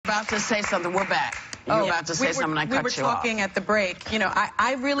about to say something. We're back. You were about to say something. I cut you off. We were talking at the break. You know,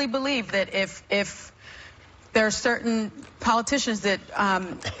 I really believe that if there are certain politicians that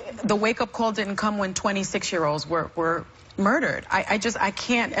the wake-up call didn't come when 26-year-olds were murdered. I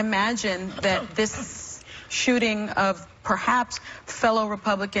can't imagine that this shooting of perhaps fellow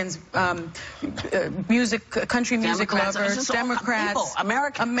Republicans, country music lovers, Democrats,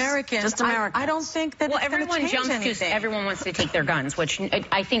 Americans. Just Americans. I don't think that it's going to change anything. Everyone wants to take their guns, which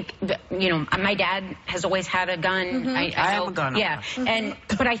I think, you know, my dad has always had a gun. I have a gun. Yeah,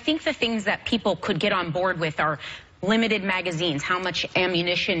 but I think the things that people could get on board with are limited magazines, how much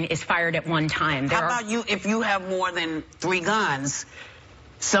ammunition is fired at one time. How about you, if you have more than 3 guns,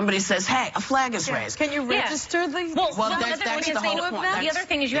 somebody says, hey, a flag is raised. Can you register the... Well, that's the whole point. The other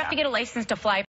thing is you have to get a license to fly.